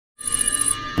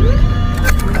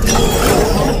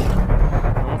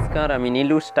নমস্কার, আমি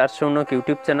Nilu star Shaunak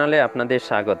YouTube চ্যানেলে আপনাদের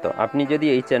স্বাগত। আপনি যদি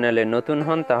এই চ্যানেলে নতুন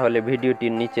হন তাহলে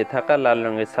ভিডিওটির নিচে থাকা লাল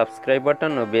রঙের subscribe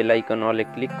button oh bell icon অলে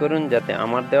ক্লিক করুন, যাতে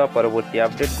আমার দেওয়া পরবর্তী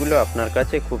আপডেটগুলো আপনার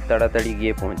কাছে খুব তাড়াতাড়ি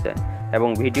গিয়ে পৌঁছায়। এবং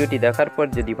ভিডিওটি দেখার পর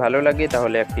যদি ভালো লাগে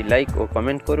তাহলে একটি লাইক ও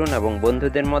কমেন্ট করুন এবং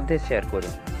বন্ধুদের মধ্যে শেয়ার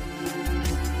করুন।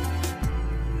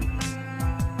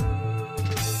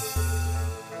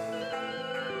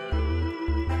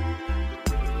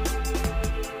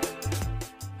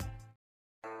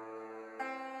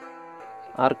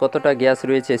 আর কতটা গ্যাস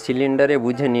রয়েছে সিলিন্ডারে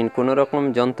বুঝে নিন, কোনো রকম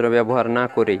যন্ত্র ব্যবহার না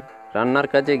করেই। রান্নার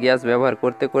কাজে গ্যাস ব্যবহার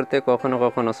করতে করতে কখনো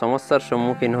কখনো সমস্যার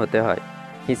সম্মুখীন হতে হয়।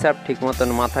 হিসাব ঠিক মতন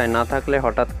মাথায় না থাকলে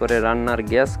হঠাৎ করে রান্নার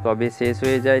গ্যাস কবে শেষ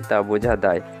হয়ে যায় তা বোঝা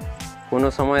দায়। কোনো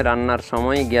সময় রান্নার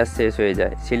সময়ই গ্যাস শেষ হয়ে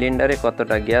যায়। সিলিন্ডারে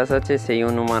কতটা গ্যাস আছে সেই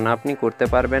অনুমান আপনি করতে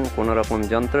পারবেন কোনো রকম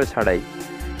যন্ত্র ছাড়াই।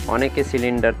 অনেকে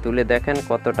সিলিন্ডার তুলে দেখেন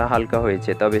কতটা হালকা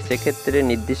হয়েছে, তবে সেক্ষেত্রে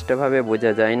নির্দিষ্টভাবে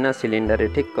বোঝা যায় না সিলিন্ডারে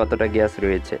ঠিক কতটা গ্যাস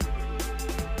রয়েছে।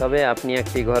 তবে আপনি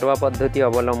একটি ঘরোয়া পদ্ধতি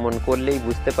অবলম্বন করলেই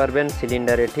বুঝতে পারবেন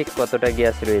সিলিন্ডারে ঠিক কতটা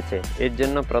গ্যাস রয়েছে। এর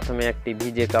জন্য প্রথমে একটি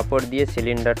ভিজে কাপড় দিয়ে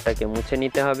সিলিন্ডারটাকে মুছে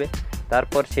নিতে হবে।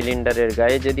 তারপর সিলিন্ডারের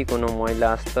গায়ে যদি কোনো ময়লা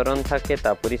আস্তরণ থাকে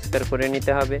তা পরিষ্কার করে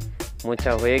নিতে হবে।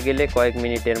 মোছা হয়ে গেলে কয়েক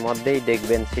মিনিটের মধ্যেই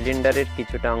দেখবেন সিলিন্ডারের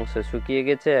কিছুটা অংশ শুকিয়ে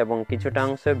গেছে এবং কিছুটা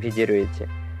অংশ ভিজে রয়েছে।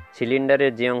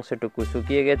 সিলিন্ডারের যে অংশটুকু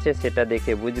শুকিয়ে গেছে সেটা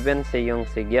দেখে বুঝবেন সেই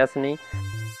অংশে গ্যাস নেই,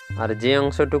 আর যে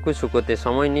অংশটুকু শুকোতে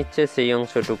সময় নিচ্ছে সেই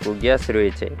অংশটুকু গ্যাস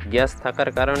রয়েছে। গ্যাস থাকার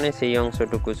কারণে সেই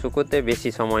অংশটুকু শুকোতে বেশি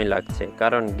সময় লাগছে,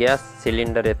 কারণ গ্যাস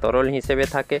সিলিন্ডারে তরল হিসেবে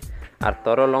থাকে, আর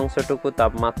তরল অংশটুকু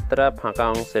তাপমাত্রা ফাঁকা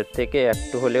অংশের থেকে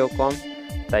একটু হলেও কম,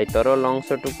 তাই তরল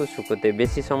অংশটুকু শুকোতে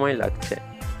বেশি সময় লাগছে।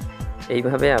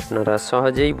 এইভাবে আপনারা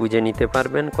সহজেই বুঝে নিতে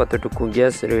পারবেন কতটুকু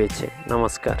গ্যাস রয়েছে।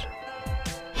 নমস্কার।